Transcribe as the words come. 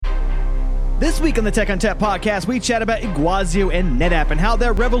This week on the Tech on Tap podcast, we chat about Iguazio and NetApp and how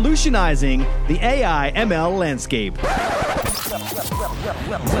they're revolutionizing the AI ML landscape.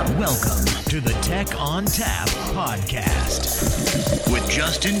 Welcome to the Tech on Tap podcast with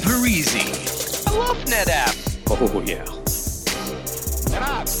Justin Parisi. I love NetApp. Oh, yeah.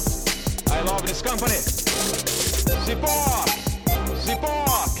 NetApp. I love this company. Support.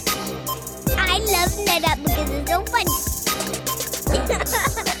 I love NetApp because it's so funny.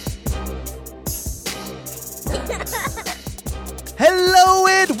 Hello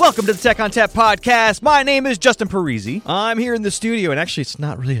and welcome to the Tech on Tap podcast. My name is Justin Parisi. I'm here in the studio, and actually it's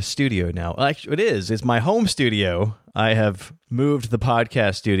not really a studio now. Actually, it is. It's my home studio. I have moved the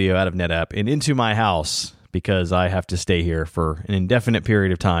podcast studio out of NetApp and into my house because I have to stay here for an indefinite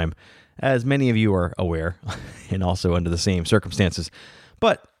period of time, as many of you are aware, and also under the same circumstances.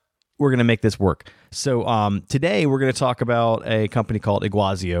 But we're going to make this work. So today we're going to talk about a company called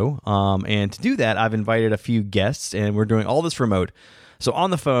Iguazio. And to do that, I've invited a few guests, and we're doing all this remote. So on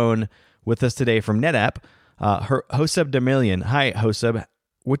the phone with us today from NetApp, Hoseb Damelian. Hi, Hoseb.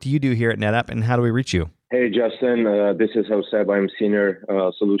 What do you do here at NetApp, and how do we reach you? Hey, Justin. This is Hoseb. I'm Senior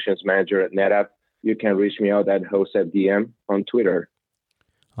Solutions Manager at NetApp. You can reach me out at HosebDM on Twitter.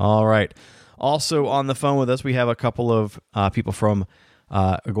 All right. Also on the phone with us, we have a couple of people from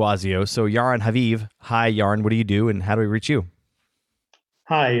Iguazio. So Yaron Haviv. Hi, Yaron. What do you do, and how do we reach you?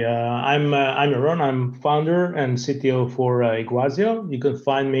 Hi, I'm Yaron. I'm founder and CTO for Iguazio. You can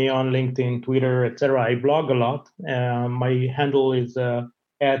find me on LinkedIn, Twitter, etc. I blog a lot. My handle is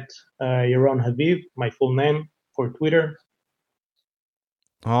at Yaron Haviv, my full name for Twitter.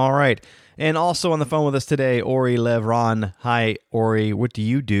 All right. And also on the phone with us today, Ori Levron. Hi, Ori. What do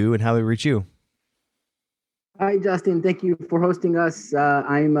you do, and how do we reach you? Hi, Justin. Thank you for hosting us.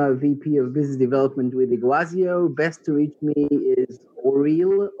 I'm a VP of Business Development with Iguazio. Best to reach me is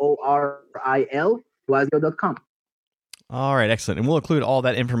Oril, O-R-I-L, Iguazio.com. All right, excellent. And we'll include all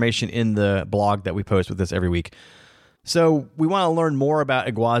that information in the blog that we post with this every week. So we want to learn more about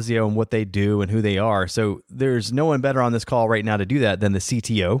Iguazio and what they do and who they are. So there's no one better on this call right now to do that than the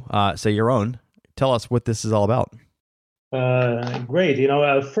CTO. So Yaron, tell us what this is all about. Great.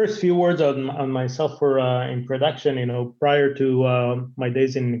 First few words on myself for introduction. Prior to my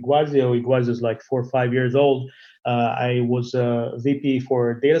days in Iguazio is like 4 or 5 years old. I was VP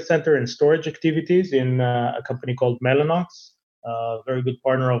for data center and storage activities in a company called Mellanox, a very good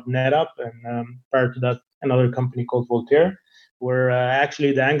partner of NetApp. And prior to that, another company called Voltaire, where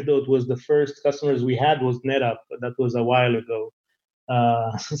actually the anecdote was the first customers we had was NetApp. But that was a while ago.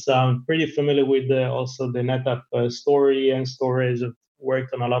 So I'm pretty familiar with also the NetApp story and storage. I've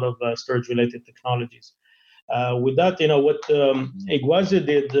worked on a lot of storage-related technologies. With that, what Iguazio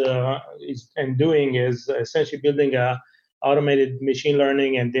did is essentially building a automated machine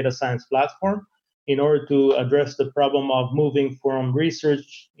learning and data science platform in order to address the problem of moving from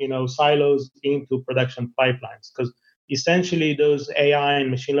research, silos into production pipelines. Because essentially, those AI and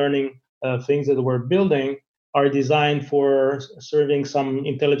machine learning things that we're building are designed for serving some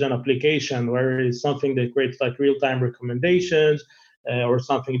intelligent application, where it's something that creates like real-time recommendations, or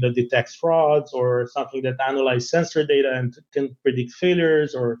something that detects frauds, or something that analyzes sensor data and can predict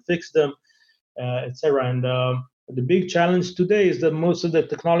failures or fix them, etc. And the big challenge today is that most of the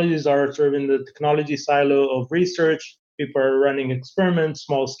technologies are serving the technology silo of research. People are running experiments,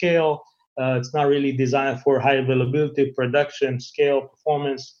 small scale. It's not really designed for high availability, production, scale,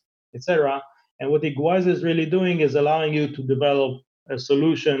 performance, etc. And what Iguazio is really doing is allowing you to develop a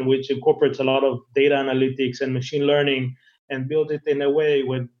solution which incorporates a lot of data analytics and machine learning and build it in a way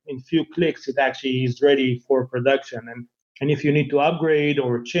where in few clicks it actually is ready for production. And if you need to upgrade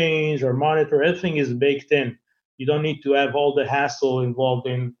or change or monitor, everything is baked in. You don't need to have all the hassle involved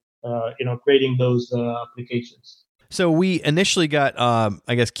in creating those applications. So we initially got,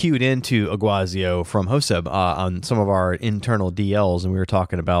 cued into Iguazio from Hoseb on some of our internal DLs, and we were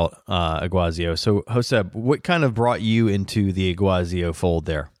talking about Iguazio. So Hoseb, what kind of brought you into the Iguazio fold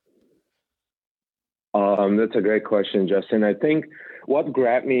there? That's a great question, Justin. I think what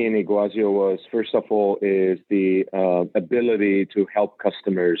grabbed me in Iguazio was, first of all, is the ability to help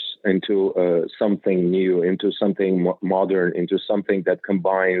customers into something new, into something modern, into something that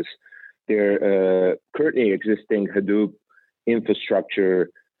combines their currently existing Hadoop infrastructure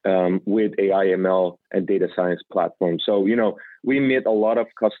with AI, ML, and data science platforms. So, we meet a lot of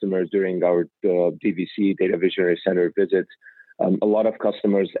customers during our DVC, Data Visionary Center visits. A lot of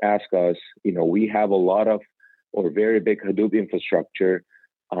customers ask us, we have a lot of or very big Hadoop infrastructure.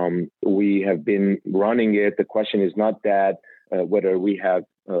 We have been running it. The question is not that whether we have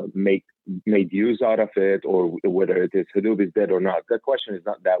make made use out of it, or whether it is Hadoop is dead or not. The question is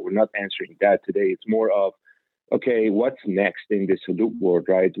not that. We're not answering that today. It's more of, okay, what's next in this Hadoop world,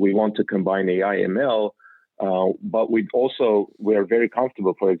 right? We want to combine AI, ML, but we're very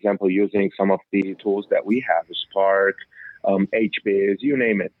comfortable, for example, using some of the tools that we have, Spark, HBase, you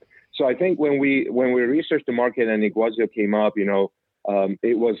name it. So I think when we researched the market and Iguazio came up,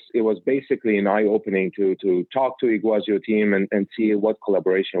 it was basically an eye-opening to talk to Iguazio team and see what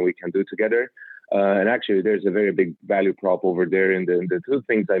collaboration we can do together. And actually, there's a very big value prop over there in the two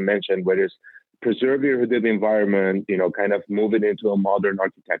things I mentioned, whether it's preserve your Hadoop environment, kind of move it into a modern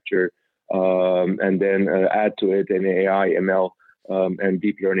architecture, and then add to it an AI, ML, and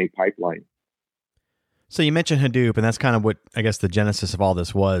deep learning pipeline. So you mentioned Hadoop, and that's kind of what I guess the genesis of all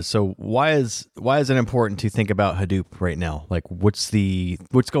this was. So why is it important to think about Hadoop right now? Like, what's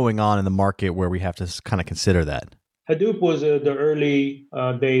going on in the market where we have to kind of consider that? Hadoop was the early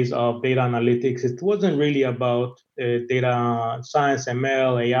days of data analytics. It wasn't really about data science,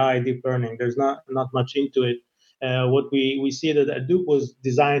 ML, AI, deep learning. There's not much into it. What we see that Hadoop was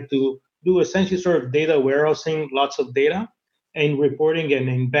designed to do essentially sort of data warehousing, lots of data, in reporting and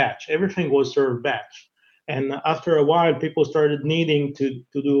in batch. Everything was sort of batch. And after a while, people started needing to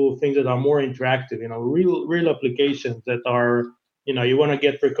do things that are more interactive, real applications that are, you want to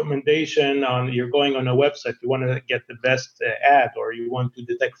get recommendation you're going on a website, you want to get the best ad, or you want to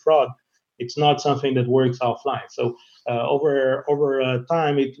detect fraud. It's not something that works offline. So over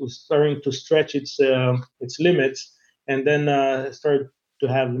time, it was starting to stretch its limits, and then started to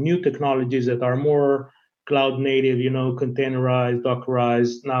have new technologies that are more cloud native, containerized,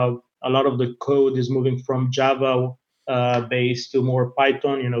 Dockerized. Now, a lot of the code is moving from Java based to more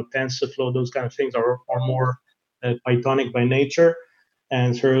Python, TensorFlow, those kind of things are more Pythonic by nature.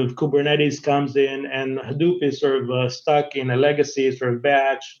 And sort of Kubernetes comes in, and Hadoop is sort of stuck in a legacy sort of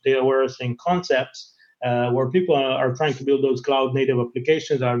batch data warehousing concepts where people are trying to build those cloud native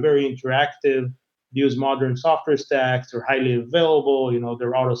applications that are very interactive, use modern software stacks, they're highly available,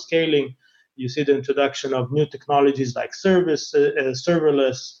 they're auto scaling. You see the introduction of new technologies like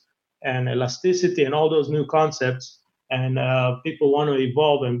serverless, and elasticity, and all those new concepts, and people want to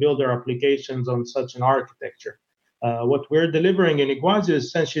evolve and build their applications on such an architecture. What we're delivering in Iguazio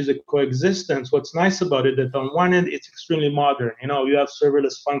essentially is a coexistence. What's nice about it that on one end it's extremely modern. You have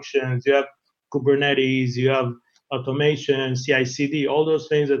serverless functions, you have Kubernetes, you have automation, CI/CD, all those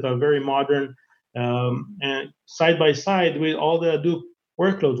things that are very modern. And side by side with all the Hadoop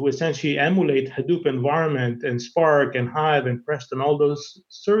workloads, we essentially emulate Hadoop environment and Spark and Hive and Preston, all those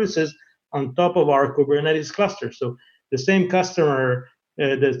services on top of our Kubernetes cluster. So the same customer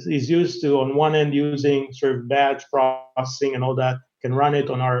that is used to, on one end, using sort of batch processing and all that, can run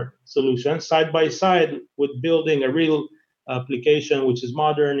it on our solution side by side with building a real application which is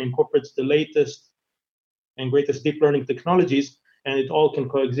modern, incorporates the latest and greatest deep learning technologies, and it all can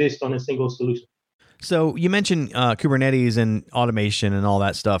coexist on a single solution. So you mentioned Kubernetes and automation and all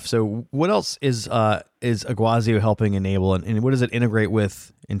that stuff. So what else is Iguazio helping enable, and what does it integrate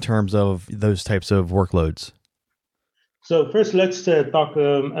with in terms of those types of workloads? So first, let's talk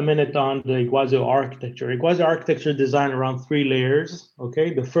a minute on the Iguazio architecture. Iguazio architecture is designed around 3 layers.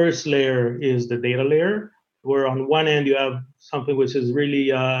 Okay, the first layer is the data layer, where on one end you have something which is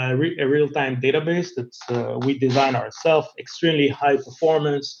really a real-time database that we design ourselves, extremely high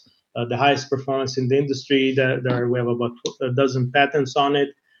performance. The highest performance in the industry. We have about a dozen patents on it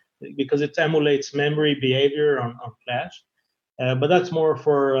because it emulates memory behavior on Flash. But that's more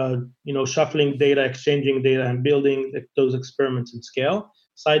for shuffling data, exchanging data, and building those experiments in scale.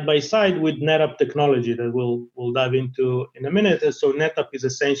 Side by side with NetApp technology that we'll dive into in a minute. So NetApp is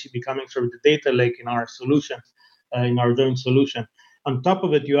essentially becoming sort of the data lake in our solution, in our joint solution. On top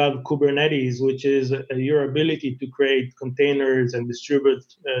of it, you have Kubernetes, which is your ability to create containers and distribute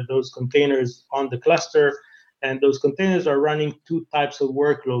those containers on the cluster. And those containers are running 2 types of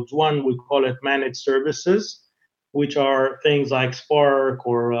workloads. One, we call it managed services, which are things like Spark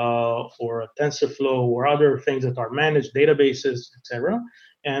or TensorFlow or other things that are managed databases, etc.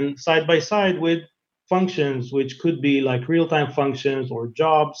 And side by side with functions, which could be like real-time functions or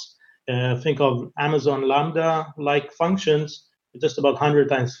jobs. Think of Amazon Lambda-like functions, just about 100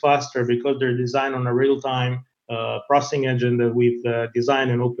 times faster because they're designed on a real-time processing engine that we've designed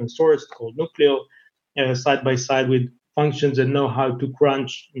and open sourced called Nucleo, side by side with functions that know how to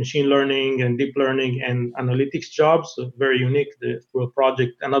crunch machine learning and deep learning and analytics jobs. So very unique through a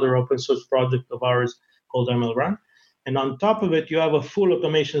project, another open source project of ours called MLRun. And on top of it, you have a full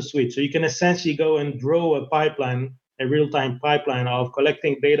automation suite. So you can essentially go and draw a pipeline, a real-time pipeline of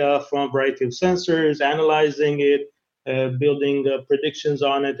collecting data from a variety of sensors, analyzing it, building predictions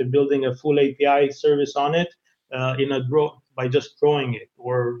on it, and building a full API service on it by just drawing it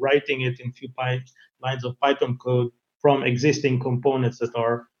or writing it in few lines of Python code from existing components that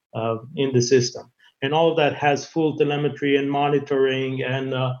are in the system. And all of that has full telemetry and monitoring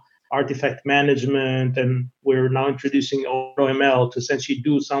and artifact management. And we're now introducing AutoML to essentially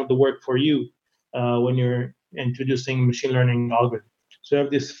do some of the work for you when you're introducing machine learning algorithms. So you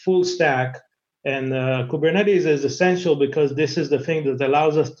have this full stack. And Kubernetes is essential because this is the thing that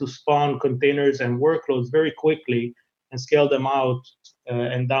allows us to spawn containers and workloads very quickly and scale them out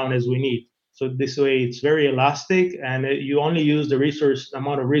and down as we need. So this way, it's very elastic, and you only use the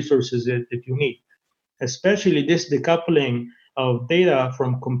amount of resources that you need. Especially this decoupling of data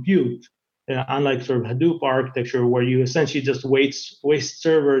from compute, unlike sort of Hadoop architecture, where you essentially just waste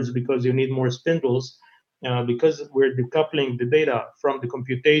servers because you need more spindles, because we're decoupling the data from the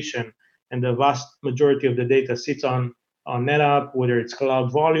computation, and the vast majority of the data sits on NetApp, whether it's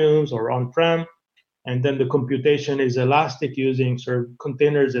cloud volumes or on-prem, and then the computation is elastic using sort of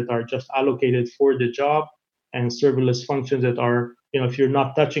containers that are just allocated for the job, and serverless functions that are, if you're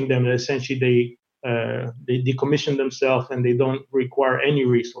not touching them, essentially they decommission themselves and they don't require any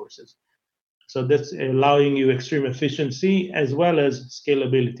resources. So that's allowing you extreme efficiency as well as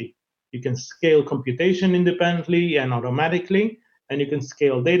scalability. You can scale computation independently and automatically, and you can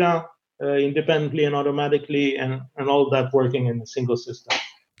scale data independently and automatically, and all of that working in a single system.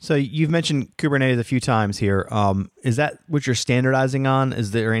 So you've mentioned Kubernetes a few times here. Is that what you're standardizing on?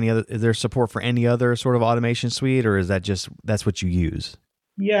 Is there support for any other sort of automation suite, or is that's what you use?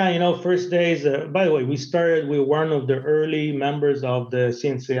 Yeah, first days, by the way, we're one of the early members of the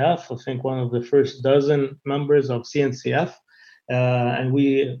CNCF, I think one of the first dozen members of CNCF. And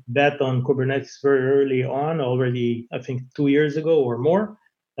we bet on Kubernetes very early on, already, I think 2 years ago or more.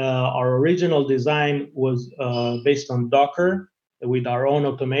 Our original design was based on Docker with our own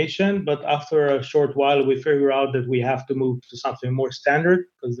automation, but after a short while, we figured out that we have to move to something more standard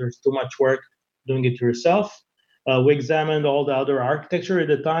because there's too much work doing it yourself. We examined all the other architecture at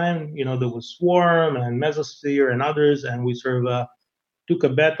the time. There was Swarm and Mesosphere and others, and we sort of took a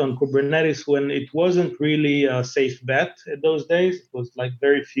bet on Kubernetes when it wasn't really a safe bet at those days. It was like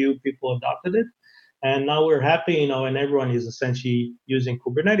very few people adopted it. And now we're happy, and everyone is essentially using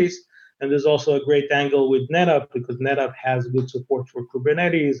Kubernetes. And there's also a great angle with NetApp because NetApp has good support for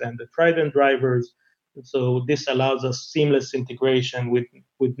Kubernetes and the Trident drivers. So this allows us seamless integration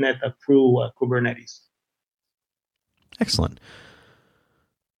with NetApp through Kubernetes. Excellent.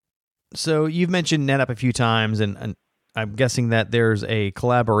 So you've mentioned NetApp a few times, and I'm guessing that there's a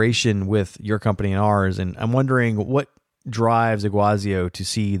collaboration with your company and ours. And I'm wondering what drives Iguazio to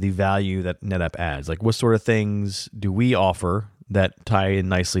see the value that NetApp adds? Like, what sort of things do we offer that tie in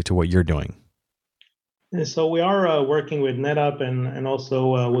nicely to what you're doing? And so we are working with NetApp, and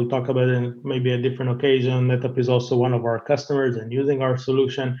also we'll talk about it in maybe a different occasion. NetApp is also one of our customers and using our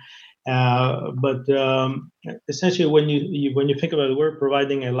solution. But essentially, when you think about it, we're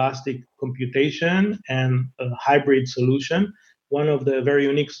providing elastic computation and a hybrid solution. One of the very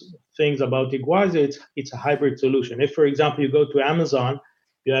unique things about Iguazio, it's a hybrid solution. If, for example, you go to Amazon,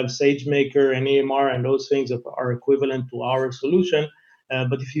 you have SageMaker and EMR and those things that are equivalent to our solution.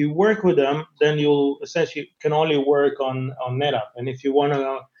 But if you work with them, then you'll essentially can only work on NetApp. And if you want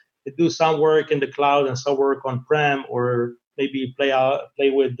to do some work in the cloud and some work on-prem, or maybe play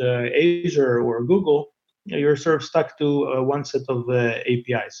with Azure or Google, you're sort of stuck to one set of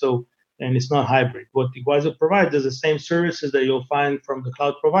APIs. And it's not hybrid. What Iguazio provides is the same services that you'll find from the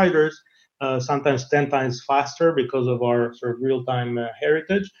cloud providers, sometimes 10 times faster because of our sort of real-time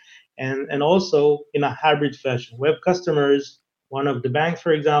heritage, and also in a hybrid fashion. We have customers, one of the banks,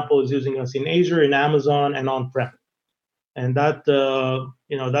 for example, is using us in Azure, in Amazon, and on-prem. And that,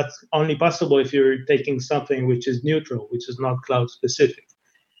 that's only possible if you're taking something which is neutral, which is not cloud specific.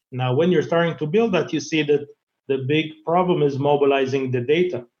 Now, when you're starting to build that, you see that the big problem is mobilizing the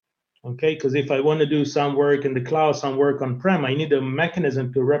data. Okay, because if I want to do some work in the cloud, some work on-prem, I need a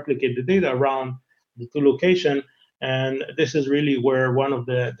mechanism to replicate the data around the two locations. And this is really where one of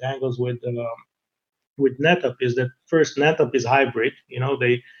the angles with NetApp is that first, NetApp is hybrid.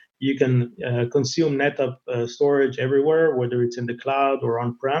 You can consume NetApp storage everywhere, whether it's in the cloud or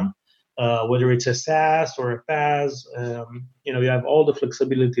on-prem, whether it's a SaaS or a PaaS. You have all the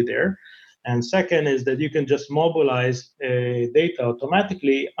flexibility there. And second is that you can just mobilize data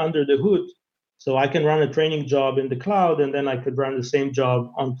automatically under the hood. So I can run a training job in the cloud, and then I could run the same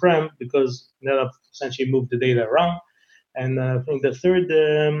job on-prem because NetApp essentially moved the data around. And I think the third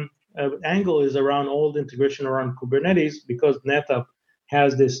angle is around all the integration around Kubernetes, because NetApp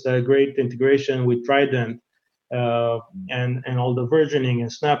has this great integration with Trident. and all the versioning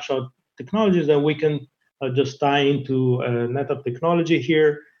and snapshot technologies that we can just tie into NetApp technology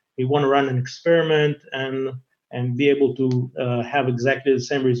here. We want to run an experiment and be able to have exactly the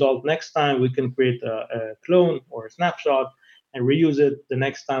same result next time. We can create a clone or a snapshot and reuse it the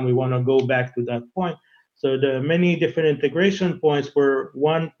next time we want to go back to that point. So the many different integration points where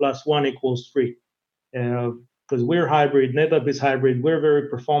 1 + 1 = 3. Because we're hybrid, NetApp is hybrid, we're very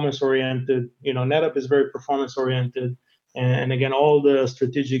performance oriented. NetApp is very performance oriented, and again, all the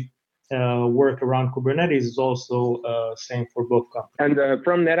strategic work around Kubernetes is also same for both companies. And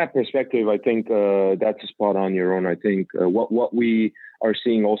from NetApp perspective, I think that's spot on your own. I think what we are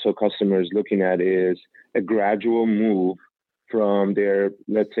seeing also customers looking at is a gradual move from their,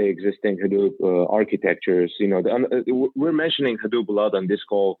 let's say, existing Hadoop architectures. We're mentioning Hadoop a lot on this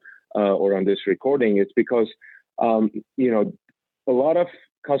call or on this recording. It's because a lot of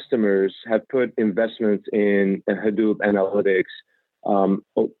customers have put investments in Hadoop analytics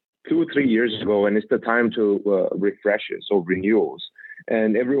 2-3 years ago, and it's the time to refreshes or renewals.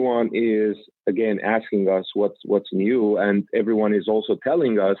 And everyone is again asking us what's new, and everyone is also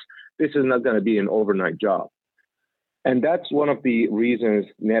telling us this is not going to be an overnight job. And that's one of the reasons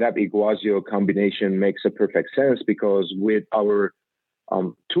NetApp Iguazio combination makes a perfect sense, because with our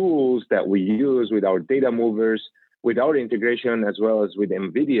tools that we use, with our data movers, with our integration, as well as with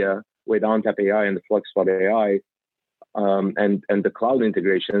NVIDIA, with ONTAP AI and the FlexPod AI, and the cloud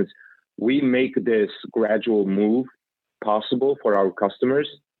integrations, we make this gradual move possible for our customers.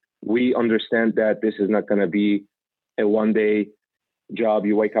 We understand that this is not going to be a one-day job.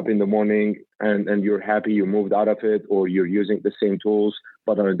 You wake up in the morning and you're happy you moved out of it, or you're using the same tools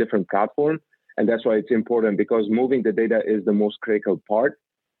but on a different platform. And that's why it's important, because moving the data is the most critical part,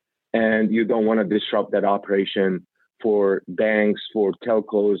 and you don't want to disrupt that operation for banks, for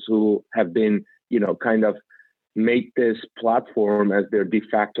telcos who have been, kind of make this platform as their de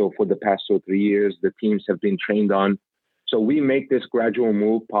facto for the past 2 or 3 years. The teams have been trained on. So we make this gradual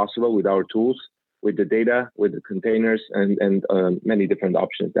move possible with our tools, with the data, with the containers, and many different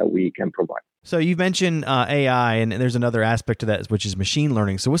options that we can provide. So you mentioned AI, and there's another aspect to that, which is machine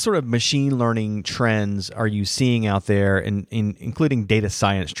learning. So what sort of machine learning trends are you seeing out there, including data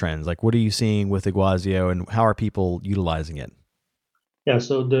science trends? Like, what are you seeing with Iguazio, and how are people utilizing it? Yeah,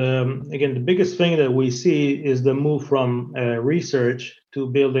 so the biggest thing that we see is the move from research to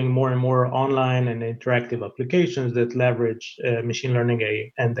building more and more online and interactive applications that leverage machine learning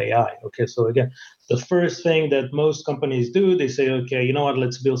and AI. Okay, so again, the first thing that most companies do, they say, okay, you know what,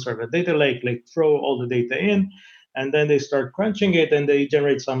 let's build sort of a data lake, like throw all the data in, and then they start crunching it and they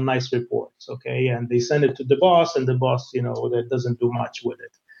generate some nice reports, okay, and they send it to the boss, and the boss, that doesn't do much with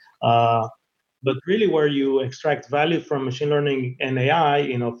it. But really, where you extract value from machine learning and AI,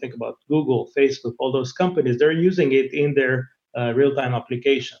 think about Google, Facebook, all those companies, they're using it in their real-time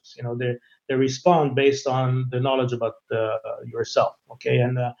applications. They respond based on the knowledge about yourself. Okay,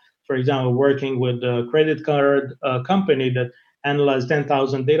 and for example, working with a credit card company that analyzes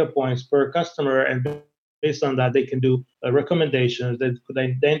 10,000 data points per customer, and based on that, they can do recommendations that could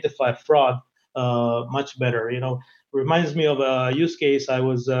identify fraud much better. Reminds me of a use case. I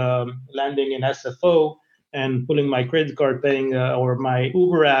was landing in SFO and pulling my credit card paying or my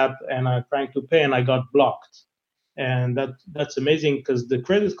Uber app, and I'm trying to pay, and I got blocked. And that's amazing, because the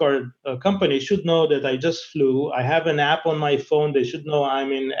credit card company should know that I just flew. I have an app on my phone. They should know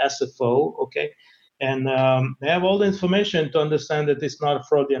I'm in SFO, okay? And they have all the information to understand that it's not a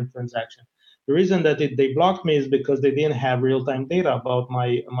fraudulent transaction. The reason that they blocked me is because they didn't have real-time data about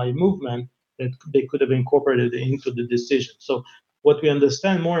my movement that they could have incorporated into the decision. So what we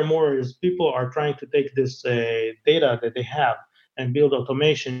understand more and more is people are trying to take this data that they have and build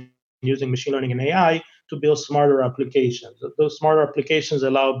automation using machine learning and AI to build smarter applications. Those smarter applications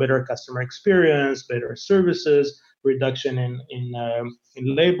allow better customer experience, better services, reduction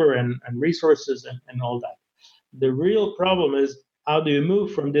in labor and resources and all that. The real problem is, how do you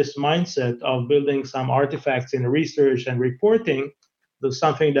move from this mindset of building some artifacts in research and reporting to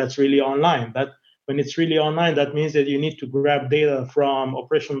something that's really online? That when it's really online, that means that you need to grab data from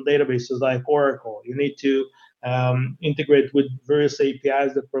operational databases like Oracle. You need to integrate with various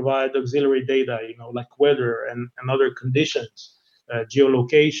APIs that provide auxiliary data, like weather and other conditions,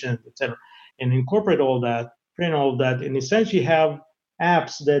 geolocation, etc., and incorporate all that, train all that, and essentially have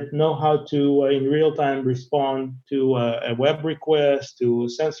apps that know how to, in real time, respond to a web request, to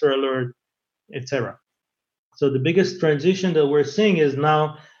sensor alert, etc. So the biggest transition that we're seeing is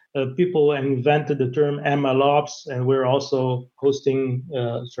now people invented the term MLOps, and we're also hosting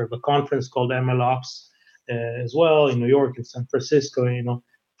sort of a conference called MLOps as well in New York and San Francisco,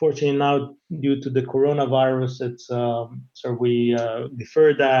 Fortunately, now due to the coronavirus, it's so we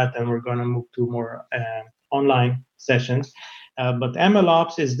deferred that, and we're going to move to more online sessions. But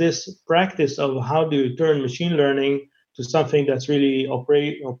MLOps is this practice of how do you turn machine learning to something that's really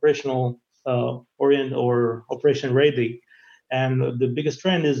operational oriented or operation ready. And the biggest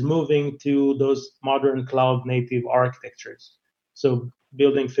trend is moving to those modern cloud native architectures. So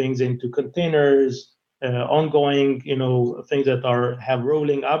building things into containers, ongoing, things that have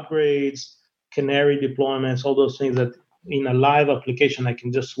rolling upgrades, canary deployments, all those things that in a live application I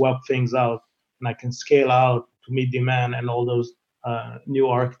can just swap things out and I can scale out to meet demand and all those new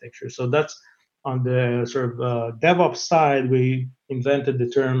architectures. So that's on the sort of DevOps side. We invented the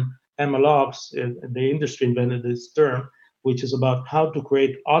term MLOps. The industry invented this term, which is about how to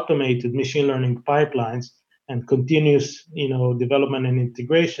create automated machine learning pipelines and continuous, development and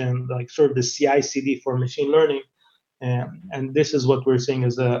integration, like sort of the CI/CD for machine learning. And this is what we're seeing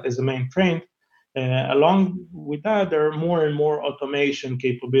as a main trend. Along with that, there are more and more automation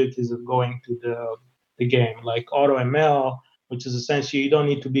capabilities of going to the game, like AutoML, which is essentially you don't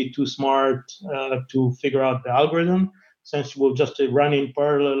need to be too smart to figure out the algorithm. Essentially, we'll just run in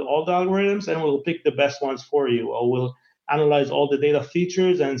parallel all the algorithms and we'll pick the best ones for you, or we'll analyze all the data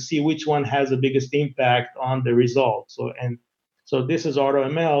features and see which one has the biggest impact on the result. So this is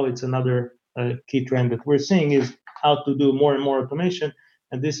AutoML. It's another key trend that we're seeing is how to do more and more automation.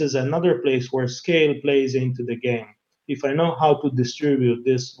 And this is another place where scale plays into the game. If I know how to distribute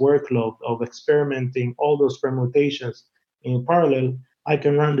this workload of experimenting all those permutations in parallel, I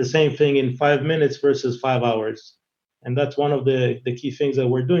can run the same thing in 5 minutes versus 5 hours. And that's one of the key things that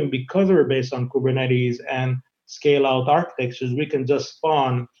we're doing because we're based on Kubernetes and scale out architectures. We can just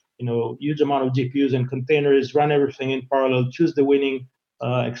spawn, huge amount of GPUs and containers, run everything in parallel, choose the winning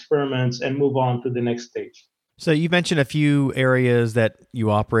experiments, and move on to the next stage. So you mentioned a few areas that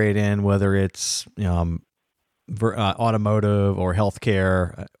you operate in, whether it's automotive or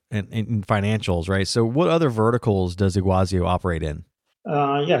healthcare and financials, right? So what other verticals does Iguazio operate in?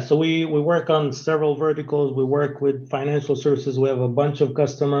 So we work on several verticals. We work with financial services. We have a bunch of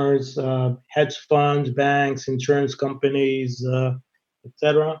customers, hedge funds, banks, insurance companies,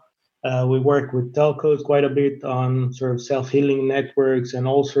 etc. We work with telcos quite a bit on sort of self-healing networks and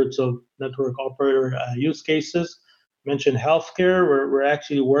all sorts of network operator use cases. Mentioned healthcare. We're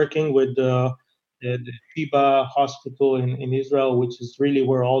actually working with the Sheba Hospital in Israel, which is really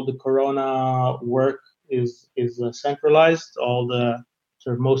where all the corona work is centralized. All the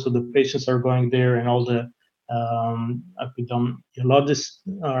sort of most of the patients are going there, and all the epidemiologists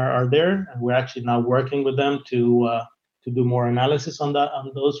are there. And we're actually now working with them to do more analysis on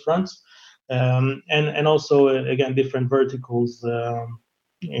those fronts, and also again different verticals,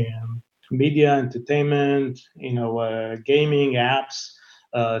 media, entertainment, gaming, apps,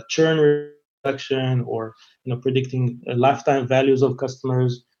 churn reduction, or predicting lifetime values of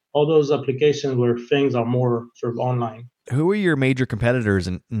customers. All those applications where things are more sort of online. Who are your major competitors,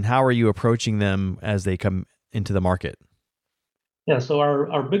 and how are you approaching them as they come into the market? Yeah, so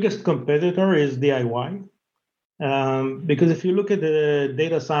our biggest competitor is DIY. Because if you look at the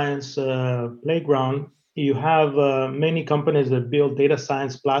data science playground, you have many companies that build data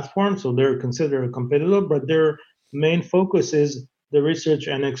science platforms, so they're considered a competitor, but their main focus is the research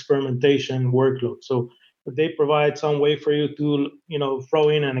and experimentation workload. So they provide some way for you to, throw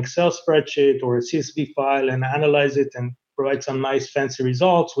in an Excel spreadsheet or a CSV file and analyze it and provide some nice fancy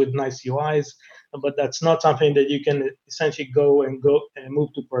results with nice UIs. But that's not something that you can essentially go and move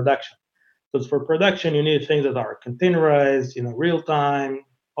to production. Because for production, you need things that are containerized, real time,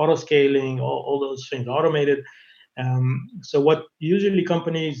 auto scaling, all those things, automated. So what usually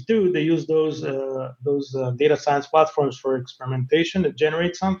companies do, they use those data science platforms for experimentation to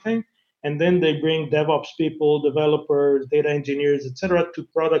generate something, and then they bring DevOps people, developers, data engineers, etc., to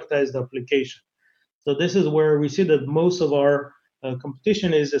productize the application. So this is where we see that most of our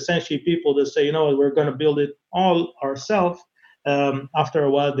competition is essentially people that say, we're going to build it all ourselves. After a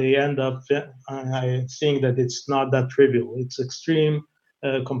while, they end up seeing that it's not that trivial. It's extreme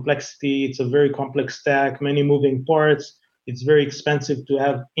complexity. It's a very complex stack, many moving parts. It's very expensive to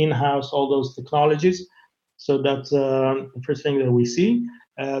have in-house all those technologies. So that's the first thing that we see.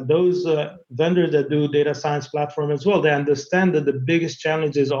 Those vendors that do data science platform as well, they understand that the biggest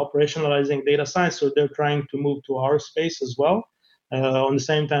challenge is operationalizing data science. So they're trying to move to our space as well. On the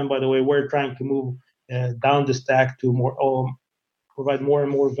same time, by the way, we're trying to move down the stack to provide more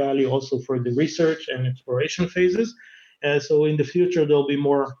and more value also for the research and exploration phases. So in the future, there'll be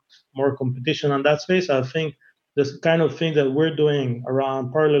more competition on that space. I think this kind of thing that we're doing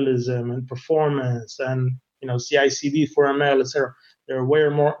around parallelism and performance and CI/CD for ML, etc. They're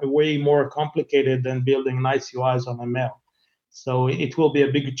way more complicated than building nice UIs on ML. So it will be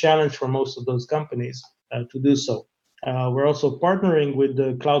a big challenge for most of those companies to do so. We're also partnering with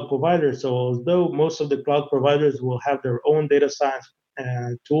the cloud providers. So although most of the cloud providers will have their own data science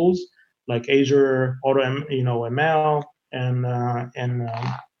tools like Azure AutoML and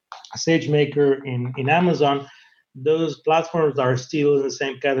SageMaker in Amazon, those platforms are still in the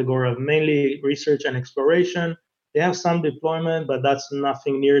same category of mainly research and exploration. They have some deployment, but that's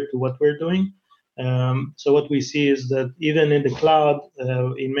nothing near to what we're doing. So what we see is that even in the cloud,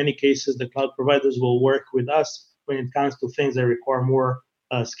 in many cases, the cloud providers will work with us when it comes to things that require more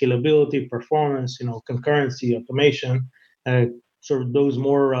scalability, performance, concurrency, automation. So those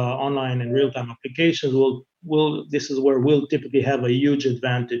more online and real-time applications this is where we'll typically have a huge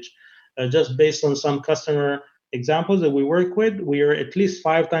advantage. Just based on some customer examples that we work with, we are at least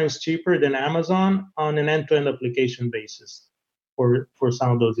 5 times cheaper than Amazon on an end-to-end application basis for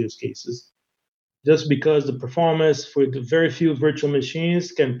some of those use cases. Just because the performance with very few virtual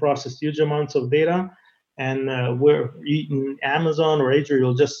machines can process huge amounts of data, and where in Amazon or Azure,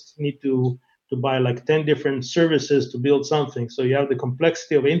 you'll just need to buy like 10 different services to build something. So you have the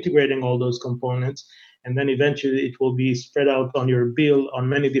complexity of integrating all those components, and then eventually it will be spread out on your bill on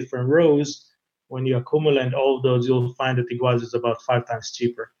many different rows. When you accumulate all of those, you'll find that Iguazio is about 5 times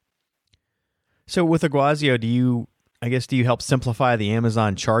cheaper. So with Iguazio, do you help simplify the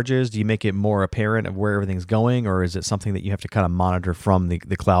Amazon charges? Do you make it more apparent of where everything's going, or is it something that you have to kind of monitor from the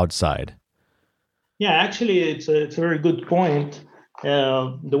cloud side? Yeah, actually, it's a very good point.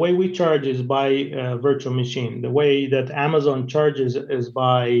 The way we charge is by virtual machine. The way that Amazon charges is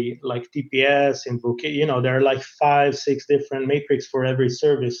by like TPS and bouquet. There are like 5-6 different metrics for every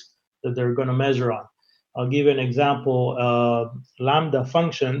service that they're going to measure on. I'll give you an example. Lambda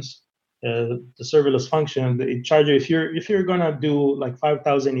functions, the serverless function, it charges if you're going to do like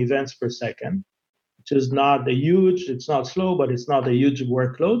 5,000 events per second, which is not it's not slow, but it's not a huge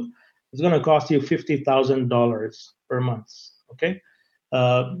workload. It's going to cost you $50,000 per month. Okay.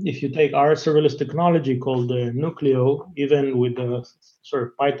 If you take our serverless technology called Nucleo, even with the sort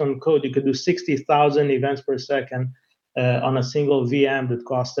of Python code, you could do 60,000 events per second on a single VM that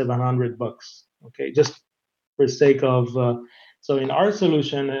costs $700. Okay, just for sake of. So in our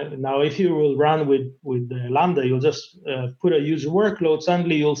solution now, if you will run with Lambda, you'll just put a user workload.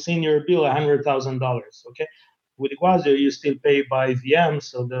 Suddenly, you'll see in your bill $100,000. Okay, with Iguazio, you still pay by VM,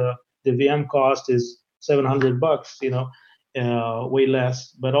 so the VM cost is $700. Way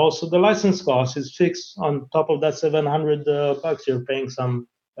less, but also the license cost is fixed on top of that $700. You're paying some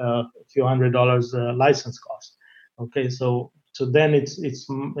few $100 license cost. Okay, so then it's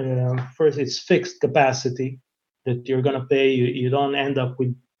first it's fixed capacity that you're gonna pay. You don't end up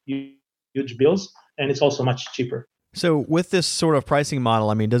with huge bills, and it's also much cheaper. So with this sort of pricing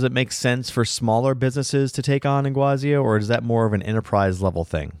model, does it make sense for smaller businesses to take on Iguazio, or is that more of an enterprise level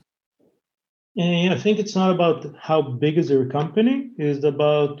thing? I think it's not about how big is your company, it's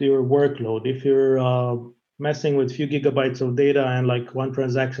about your workload. If you're messing with a few gigabytes of data and like 1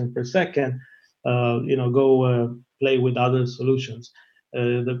 transaction per second, go play with other solutions.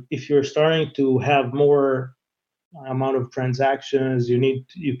 If you're starting to have more amount of transactions,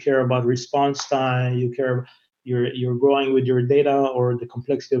 you care about response time, you're growing with your data or the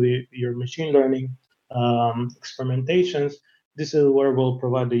complexity of your machine learning experimentations. This is where we'll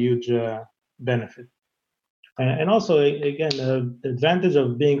provide a huge benefit. And also, again, the advantage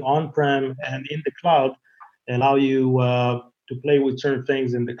of being on-prem and in the cloud allow you to play with certain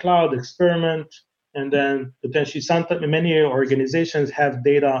things in the cloud, experiment, and then potentially sometimes many organizations have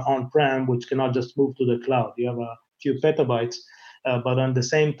data on-prem which cannot just move to the cloud. You have a few petabytes, but at the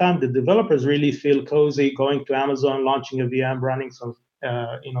same time, the developers really feel cozy going to Amazon, launching a VM, running some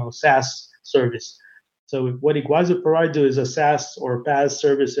SaaS service. So what Iguazio provides you is a SaaS or PaaS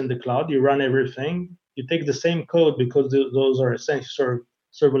service in the cloud. You run everything. You take the same code because those are essentially sort of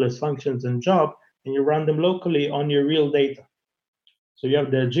serverless functions and job, and you run them locally on your real data. So you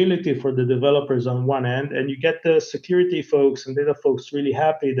have the agility for the developers on one end, and you get the security folks and data folks really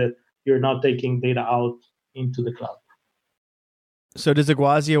happy that you're not taking data out into the cloud. So does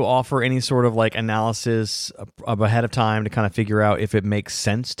Iguazio offer any sort of like analysis ahead of time to kind of figure out if it makes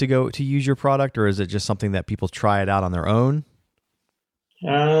sense to use your product, or is it just something that people try it out on their own?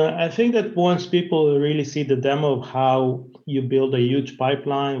 I think that once people really see the demo of how you build a huge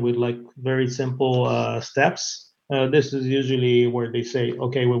pipeline with like very simple steps, this is usually where they say,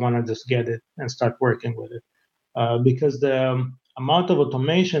 okay, we want to just get it and start working with it. Because the amount of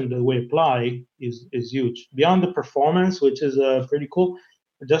automation that we apply is huge. Beyond the performance, which is pretty cool,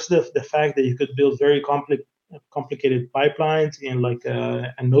 just the fact that you could build very complicated pipelines in like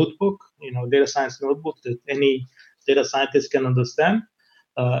a notebook, data science notebook that any data scientist can understand.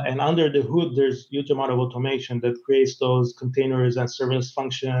 And under the hood, there's huge amount of automation that creates those containers and service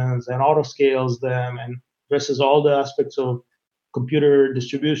functions and auto scales them and addresses all the aspects of computer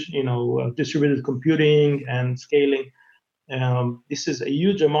distribution, distributed computing and scaling. This is a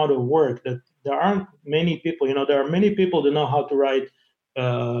huge amount of work that there aren't many people. There are many people that know how to write,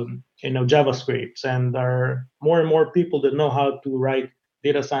 JavaScripts, and there are more and more people that know how to write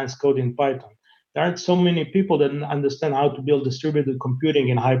data science code in Python. There aren't so many people that understand how to build distributed computing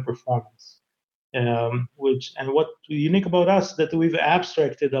in high performance. What's unique about us that we've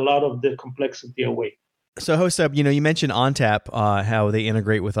abstracted a lot of the complexity away. So, Hoseb, you mentioned ONTAP, how they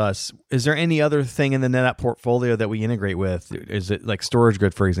integrate with us. Is there any other thing in the NetApp portfolio that we integrate with? Is it like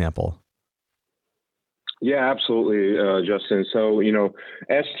StorageGRID, for example? Yeah, absolutely, Justin. So,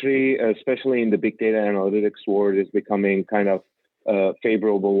 S3, especially in the big data analytics world, is becoming kind of a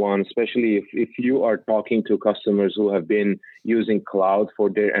favorable one, especially if you are talking to customers who have been using cloud for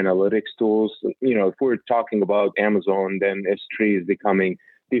their analytics tools. If we're talking about Amazon, then S3 is becoming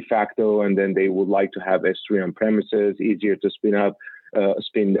de facto, and then they would like to have S3 on premises, easier to spin up,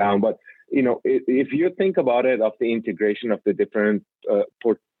 spin down. But, if you think about it, of the integration of the different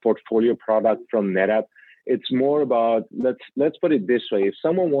portfolio product from NetApp, it's more about, let's put it this way. If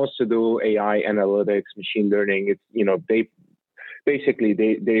someone wants to do AI analytics, machine learning, they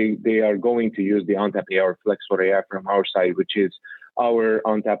are going to use the ONTAP AI Flex for AI from our side, which is our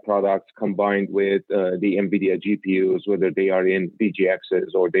ONTAP products combined with the NVIDIA GPUs, whether they are in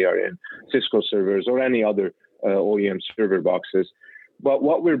DGXs or they are in Cisco servers or any other OEM server boxes. But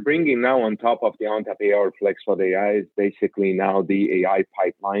what we're bringing now on top of the ONTAP AI Flex for AI is basically now the AI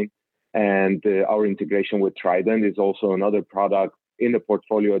pipeline, and our integration with Trident is also another product in the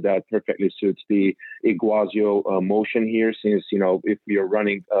portfolio that perfectly suits the Iguazio motion here, since, if we are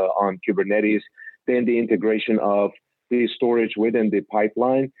running on Kubernetes, then the integration of the storage within the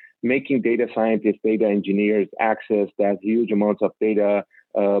pipeline, making data scientists, data engineers access that huge amounts of data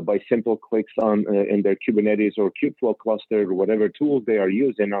by simple clicks on in their Kubernetes or Kubeflow cluster or whatever tools they are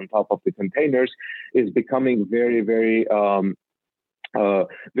using on top of the containers is becoming very, very,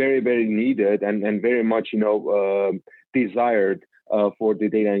 very, very needed and very much, desired for the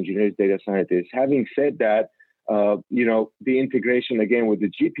data engineers, data scientists. Having said that, the integration again with the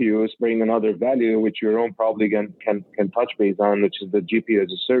GPUs bring another value, which Yaron probably can touch base on, which is the GPU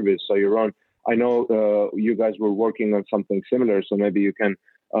as a service. So Yaron, I know you guys were working on something similar, so maybe you can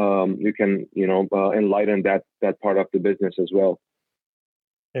enlighten that part of the business as well.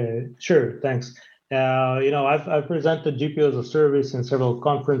 Sure, thanks. I've presented GPU as a service in several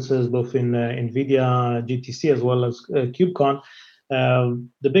conferences, both in NVIDIA, GTC, as well as KubeCon.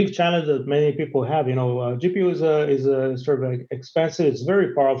 The big challenge that many people have, GPU is a sort of expensive. It's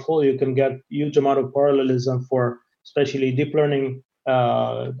very powerful. You can get huge amount of parallelism for especially deep learning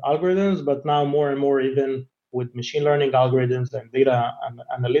algorithms, but now more and more even with machine learning algorithms and data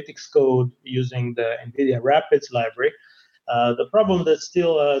analytics code using the NVIDIA Rapids library. The problem that's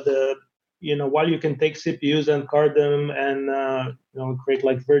still while you can take CPUs and card them and create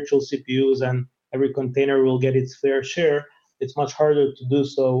like virtual CPUs and every container will get its fair share, it's much harder to do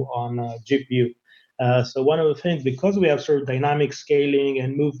so on GPU. So one of the things, because we have sort of dynamic scaling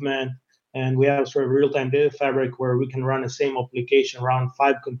and movement, and we have sort of real-time data fabric where we can run the same application around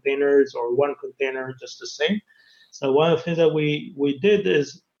 5 containers or 1 container just the same. So one of the things that we did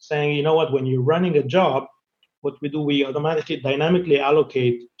is saying, when you're running a job, what we do, we automatically dynamically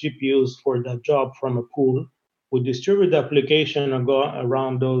allocate GPUs for that job from a pool. We distribute the application and go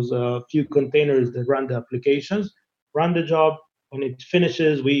around those few containers that run the applications, run the job. When it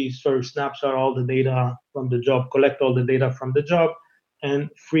finishes, we sort of snapshot all the data from the job, collect all the data from the job, and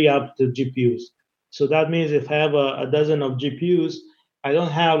free up the GPUs. So that means if I have a dozen of GPUs, I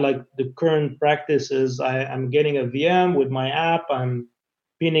don't have like the current practices. I'm getting a VM with my app, I'm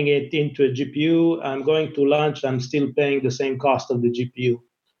pinning it into a GPU, I'm going to lunch, I'm still paying the same cost of the GPU.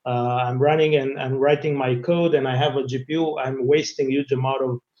 I'm running and writing my code and I have a GPU, I'm wasting huge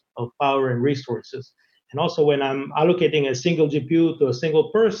amount of power and resources. And also when I'm allocating a single GPU to a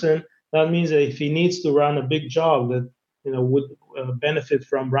single person, that means that if he needs to run a big job that would benefit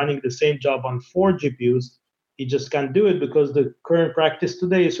from running the same job on 4 GPUs, he just can't do it because the current practice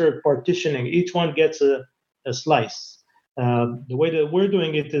today is sort of partitioning. Each one gets a slice. The way that we're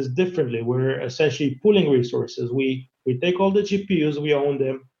doing it is differently. We're essentially pooling resources. We take all the GPUs, we own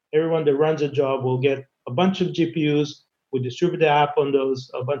them. Everyone that runs a job will get a bunch of GPUs. We distribute the app on those,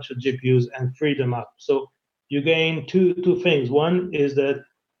 a bunch of GPUs, and free them up. So you gain two things. One is that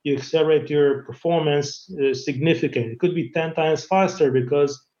you accelerate your performance significantly. It could be 10 times faster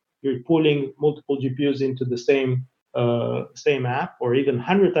because you're pulling multiple GPUs into the same app, or even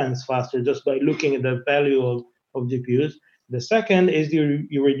 100 times faster just by looking at the value of GPUs. The second is you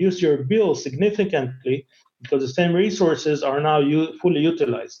reduce your bill significantly because the same resources are now fully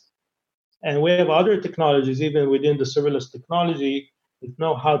utilized. And we have other technologies, even within the serverless technology, that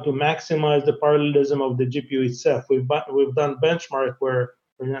know how to maximize the parallelism of the GPU itself. We've done benchmark where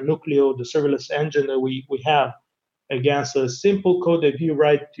in Nucleo, the serverless engine that we have, against a simple code that you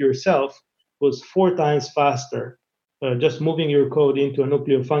write yourself, was 4 times faster. Just moving your code into a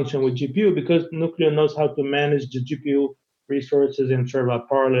Nucleo function with GPU, because Nucleo knows how to manage the GPU resources in sort of a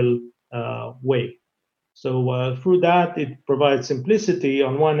parallel way. So through that, it provides simplicity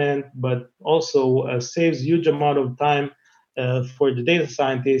on one end, but also saves huge amount of time for the data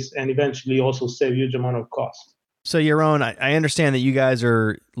scientists, and eventually also save huge amount of cost. So Yaron, I understand that you guys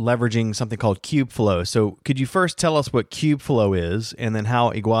are leveraging something called Kubeflow. So could you first tell us what Kubeflow is, and then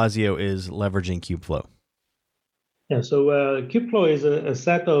how Iguazio is leveraging Kubeflow? Yeah, so Kubeflow is a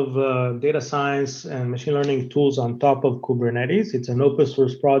set of data science and machine learning tools on top of Kubernetes. It's an open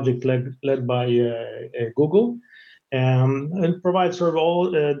source project led by Google, and provides sort of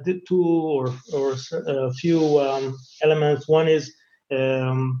all two or a few elements. One is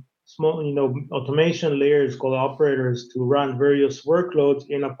small, automation layers called operators to run various workloads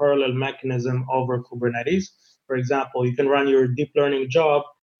in a parallel mechanism over Kubernetes. For example, you can run your deep learning job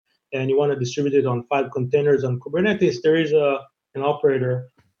and you want to distribute it on 5 containers on Kubernetes. There is an operator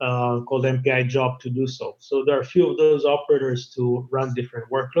called MPI job to do so. So there are a few of those operators to run different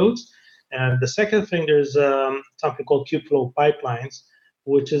workloads. And the second thing, there's something called Kubeflow pipelines,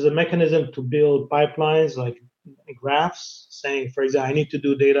 which is a mechanism to build pipelines like graphs, saying, for example, I need to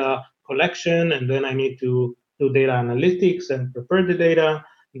do data collection, and then I need to do data analytics and prepare the data.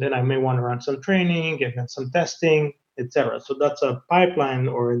 And then I may want to run some training and then some testing, etc. So that's a pipeline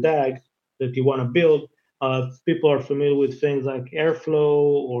or a DAG that you want to build. People are familiar with things like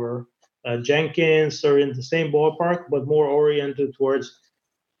Airflow or Jenkins, are in the same ballpark, but more oriented towards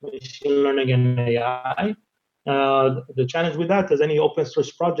machine learning and AI. The challenge with that is any open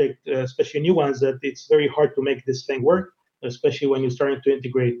source project, especially new ones, that it's very hard to make this thing work, especially when you're starting to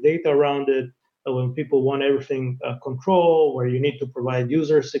integrate data around it, when people want everything control, where you need to provide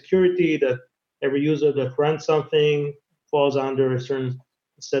user security, that every user that runs something falls under a certain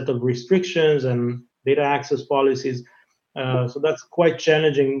set of restrictions and data access policies. So that's quite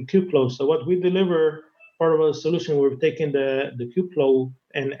challenging in Kubeflow. So what we deliver, part of a solution, we've taken the Kubeflow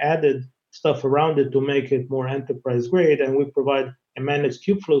and added stuff around it to make it more enterprise grade, and we provide a managed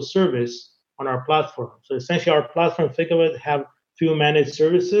Kubeflow service on our platform. So essentially our platform, think of it, have few managed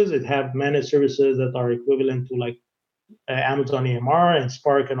services. It have managed services that are equivalent to like Amazon EMR and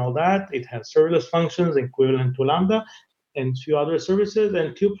Spark and all that. It has serverless functions equivalent to Lambda and a few other services.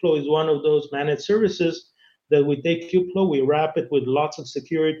 And Kubeflow is one of those managed services that we take Kubeflow, we wrap it with lots of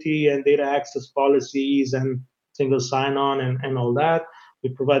security and data access policies and single sign-on and all that. We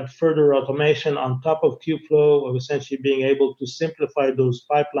provide further automation on top of Kubeflow of essentially being able to simplify those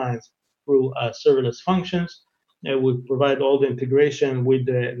pipelines through serverless functions. And we provide all the integration with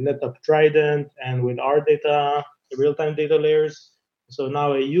the NetApp Trident and with our data, the real-time data layers. So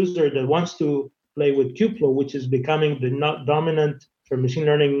now a user that wants to play with Kubeflow, which is becoming the dominant for machine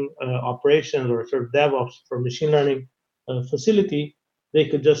learning operations or sort of DevOps for machine learning facility, they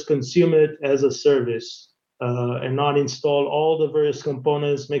could just consume it as a service and not install all the various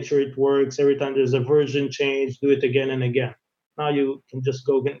components, make sure it works. Every time there's a version change, do it again and again. Now you can just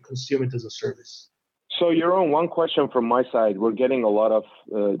go and consume it as a service. So, Yaron, one question from my side. We're getting a lot of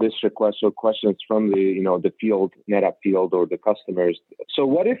this requests or questions from the field, NetApp field, or the customers. So,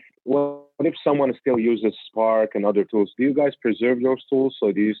 what if someone still uses Spark and other tools? Do you guys preserve those tools?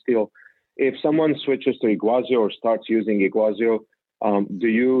 So, do you still, if someone switches to Iguazio or starts using Iguazio, do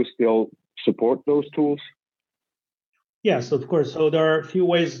you still support those tools? Yes, of course. So there are a few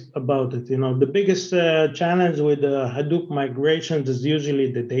ways about it. The biggest challenge with Hadoop migrations is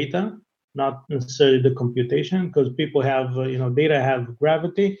usually the data, not necessarily the computation, because people have, data have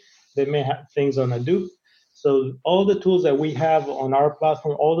gravity. They may have things on Hadoop. So all the tools that we have on our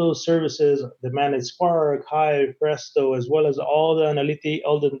platform, all those services that manage Spark, Hive, Presto, as well as all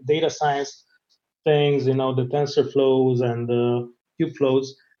the data science things, the TensorFlows and the Kubeflows,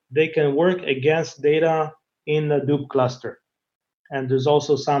 they can work against data in the Hadoop cluster. And there's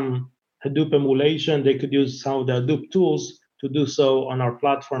also some Hadoop emulation. They could use some of the Hadoop tools to do so on our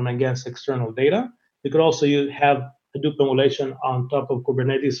platform against external data. You could also have Hadoop emulation on top of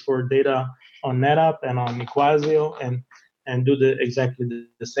Kubernetes for data on NetApp and on Iguazio. And and do exactly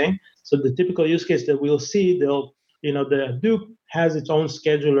the same. So the typical use case that we'll see, the Hadoop has its own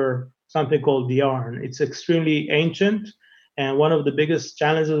scheduler, something called Yarn. It's extremely ancient, and one of the biggest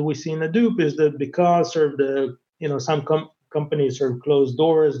challenges we see in Hadoop is that because some companies sort of closed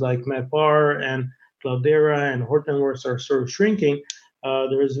doors like MapR and Cloudera and Hortonworks are sort of shrinking.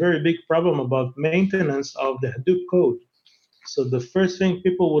 There is a very big problem about maintenance of the Hadoop code. So the first thing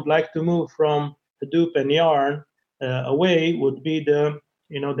people would like to move from Hadoop and Yarn away would be the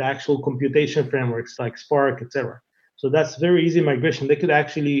actual computation frameworks like Spark, etc. So that's very easy migration. They could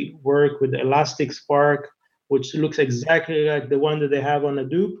actually work with Elastic Spark, which looks exactly like the one that they have on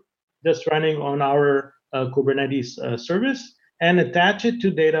Hadoop, just running on our Kubernetes service, and attach it to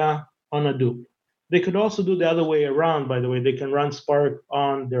data on Hadoop. They could also do the other way around, by the way. They can run Spark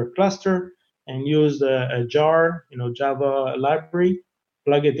on their cluster and use a jar, Java library,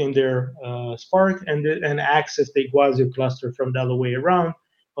 plug it in their Spark, and access the Iguazio cluster from the other way around.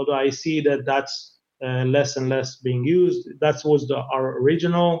 Although I see that that's less and less being used. That was our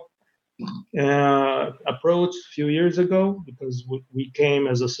original approach a few years ago, because we came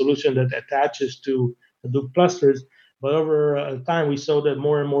as a solution that attaches to Hadoop clusters. But over time, we saw that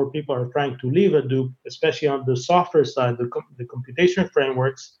more and more people are trying to leave Hadoop, especially on the software side, the computation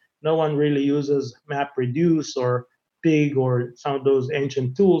frameworks. No one really uses MapReduce or Pig or some of those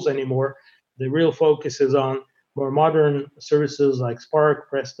ancient tools anymore. The real focus is on more modern services like Spark,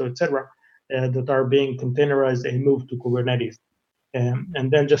 Presto, etc., that are being containerized and moved to Kubernetes. And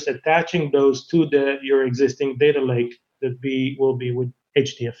then just attaching those to your existing data lake that will be with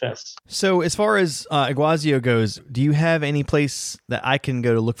HDFS. So as far as Iguazio goes, do you have any place that I can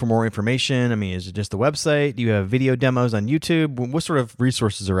go to look for more information? I mean, is it just the website? Do you have video demos on YouTube? What sort of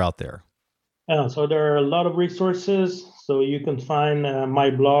resources are out there? So there are a lot of resources. So you can find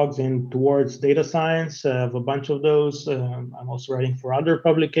my blogs in Towards Data Science. I have a bunch of those. I'm also writing for other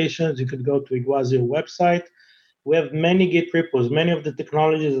publications. You could go to Iguazio website. We have many Git repos. Many of the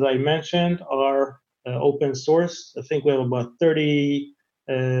technologies that I mentioned are open source. I think we have about 30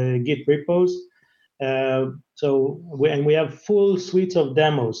 Git repos. We have full suites of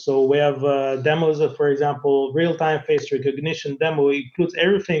demos. So we have demos of, for example, real-time face recognition demo. It includes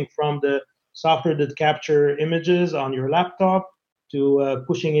everything from the software that capture images on your laptop to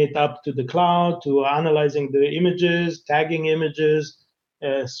pushing it up to the cloud, to analyzing the images, tagging images,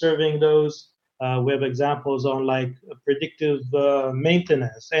 serving those. We have examples on like predictive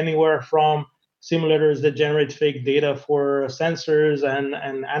maintenance, anywhere from simulators that generate fake data for sensors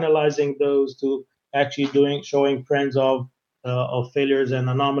and analyzing those to actually showing trends of failures and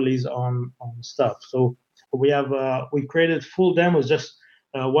anomalies on stuff. So we created full demos. Just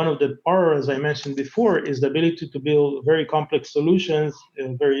one of the power, as I mentioned before, is the ability to build very complex solutions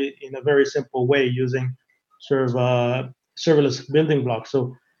in a very simple way using sort of serverless building blocks.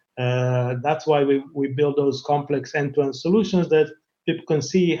 So that's why we build those complex end-to-end solutions that people can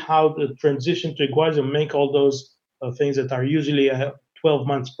see how the transition to Iguazio make all those things that are usually a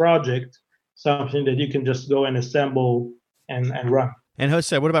 12-month project, something that you can just go and assemble and run. And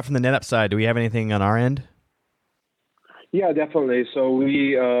Jose, what about from the NetApp side? Do we have anything on our end? Yeah, definitely. So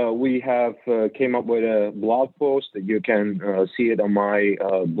we have came up with a blog post that you can see it on my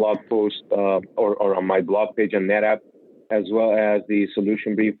blog post or on my blog page on NetApp, as well as the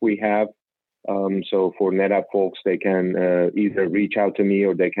solution brief we have. So for NetApp folks, they can either reach out to me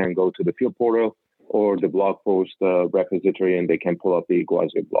or they can go to the field portal or the blog post repository and they can pull up the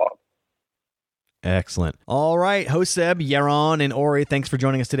Iguazio blog. Excellent. All right, Hoseb, Yaron, and Ori, thanks for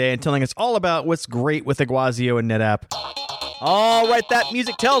joining us today and telling us all about what's great with Iguazio and NetApp. All right, that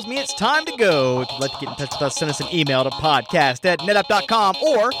music tells me it's time to go. If you'd like to get in touch with us, send us an email to podcast@netapp.com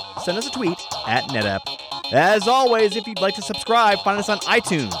or send us a tweet @netapp. As always, if you'd like to subscribe, find us on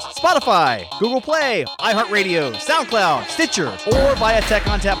iTunes, Spotify, Google Play, iHeartRadio, SoundCloud, Stitcher, or via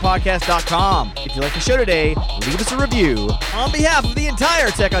TechOnTapPodcast.com. If you like the show today, leave us a review. On behalf of the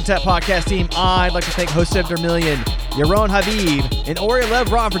entire Tech on Tap podcast team, I'd like to thank Hoseb Dermilion, Yaron Habib, and Ori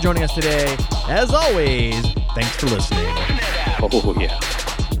Levron for joining us today. As always, thanks for listening. Oh, yeah.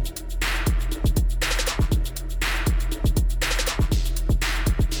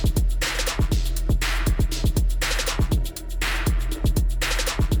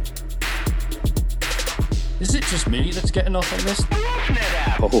 Is it just me that's getting off on this?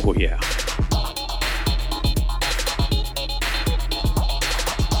 Oh, yeah.